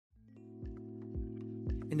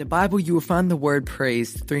In the Bible, you will find the word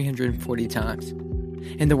praise 340 times,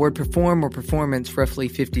 and the word perform or performance roughly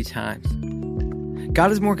 50 times.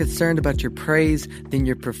 God is more concerned about your praise than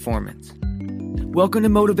your performance. Welcome to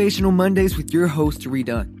Motivational Mondays with your host,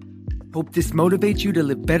 Redone. Hope this motivates you to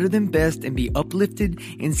live better than best and be uplifted,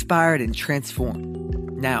 inspired, and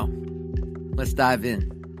transformed. Now, let's dive in.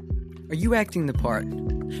 Are you acting the part?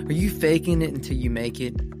 Are you faking it until you make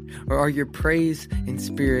it? Or are your praise in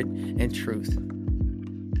spirit and truth?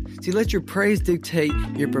 See, let your praise dictate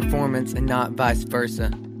your performance and not vice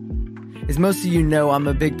versa. As most of you know, I'm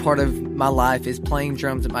a big part of my life is playing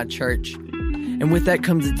drums at my church. And with that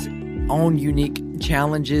comes its own unique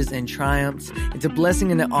challenges and triumphs. It's a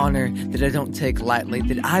blessing and an honor that I don't take lightly,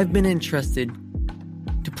 that I've been entrusted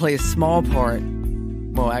to play a small part,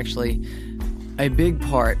 well, actually, a big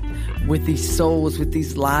part with these souls, with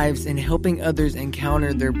these lives, and helping others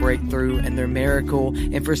encounter their breakthrough and their miracle,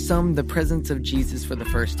 and for some, the presence of Jesus for the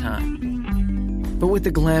first time. But with the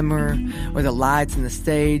glamour or the lights and the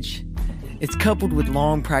stage, it's coupled with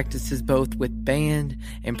long practices both with band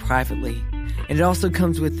and privately. And it also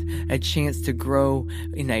comes with a chance to grow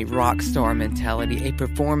in a rock star mentality, a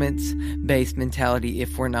performance-based mentality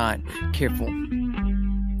if we're not careful.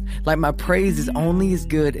 Like my praise is only as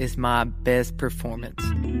good as my best performance.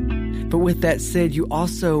 But with that said, you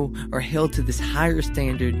also are held to this higher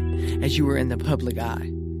standard as you are in the public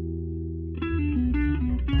eye.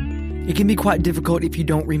 It can be quite difficult if you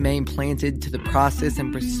don't remain planted to the process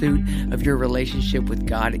and pursuit of your relationship with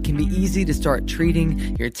God. It can be easy to start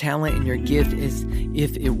treating your talent and your gift as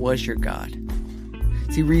if it was your God.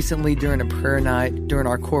 See, recently during a prayer night, during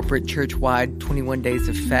our corporate church-wide 21 days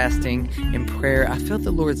of fasting and prayer, I felt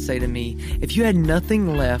the Lord say to me, if you had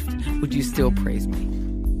nothing left, would you still praise me?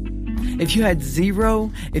 If you had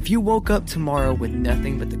zero, if you woke up tomorrow with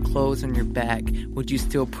nothing but the clothes on your back, would you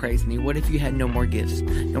still praise me? What if you had no more gifts,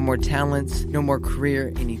 no more talents, no more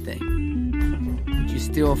career, anything? Would you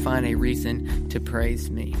still find a reason to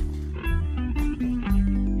praise me?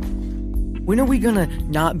 When are we going to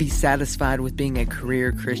not be satisfied with being a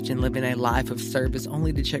career Christian, living a life of service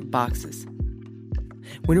only to check boxes?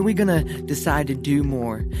 When are we going to decide to do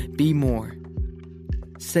more, be more,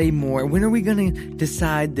 say more? When are we going to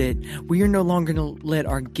decide that we are no longer going to let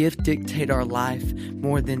our gift dictate our life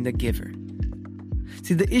more than the giver?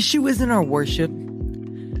 See, the issue isn't our worship.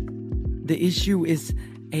 The issue is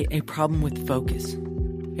a problem with focus.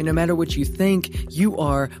 And no matter what you think, you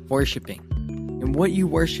are worshiping. And what you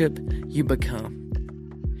worship, you become.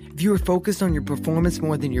 If you are focused on your performance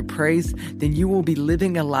more than your praise, then you will be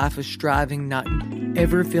living a life of striving, not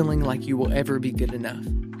ever feeling like you will ever be good enough.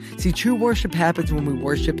 See, true worship happens when we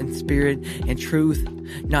worship in spirit and truth,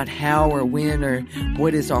 not how or when or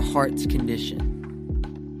what is our heart's condition.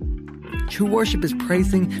 True worship is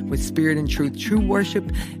praising with spirit and truth. True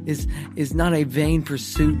worship is not a vain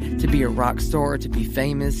pursuit to be a rock star or to be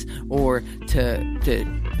famous or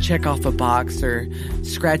to check off a box or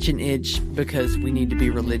scratch an itch because we need to be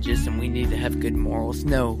religious and we need to have good morals.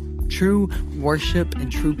 No, true worship and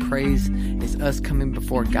true praise is us coming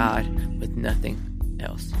before God with nothing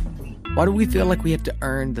else. Why do we feel like we have to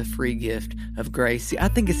earn the free gift of grace? See, I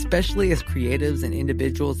think especially as creatives and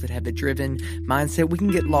individuals that have a driven mindset, we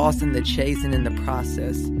can get lost in the chase and in the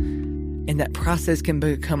process. And that process can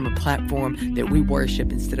become a platform that we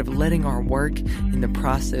worship instead of letting our work in the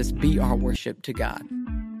process be our worship to God.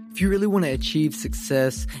 If you really want to achieve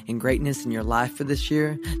success and greatness in your life for this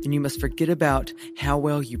year, then you must forget about how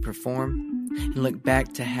well you perform and look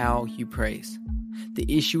back to how you praise. The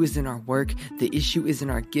issue isn't our work. The issue isn't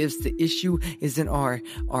our gifts. The issue isn't our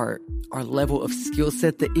level of skill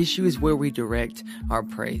set. The issue is where we direct our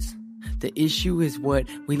praise. The issue is what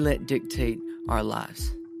we let dictate our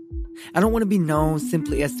lives. I don't want to be known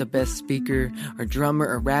simply as the best speaker or drummer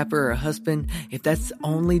or rapper or husband if that's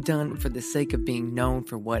only done for the sake of being known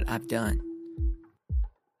for what I've done.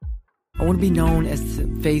 I want to be known as the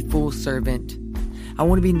faithful servant. I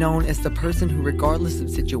want to be known as the person who, regardless of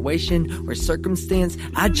situation or circumstance,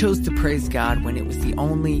 I chose to praise God when it was the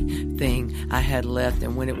only thing I had left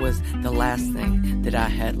and when it was the last thing that I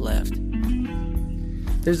had left.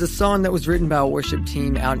 There's a song that was written by a worship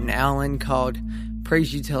team out in Allen called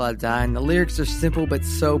Praise You Till I Die, and the lyrics are simple but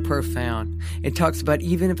so profound. It talks about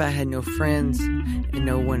even if I had no friends and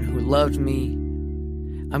no one who loved me,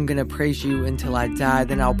 I'm going to praise you until I die,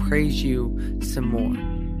 then I'll praise you some more.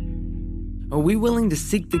 Are we willing to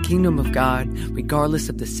seek the kingdom of God regardless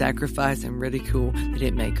of the sacrifice and ridicule that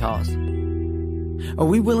it may cause? Are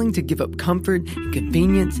we willing to give up comfort and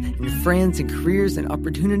convenience and friends and careers and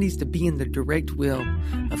opportunities to be in the direct will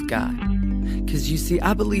of God? Because you see,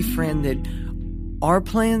 I believe, friend, that our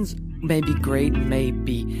plans may be great and may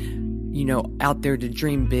be, out there to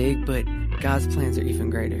dream big, but God's plans are even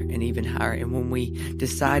greater and even higher. And when we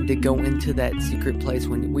decide to go into that secret place,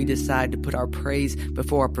 when we decide to put our praise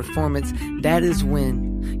before our performance, that is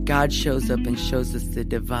when God shows up and shows us the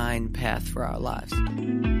divine path for our lives.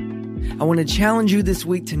 I want to challenge you this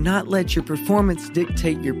week to not let your performance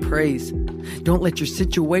dictate your praise. Don't let your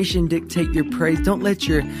situation dictate your praise. Don't let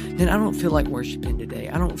I don't feel like worshiping today.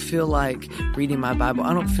 I don't feel like reading my Bible.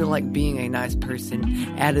 I don't feel like being a nice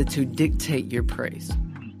person attitude dictate your praise.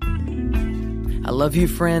 I love you,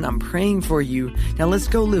 friend. I'm praying for you. Now let's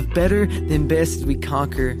go live better than best as we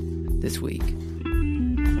conquer this week.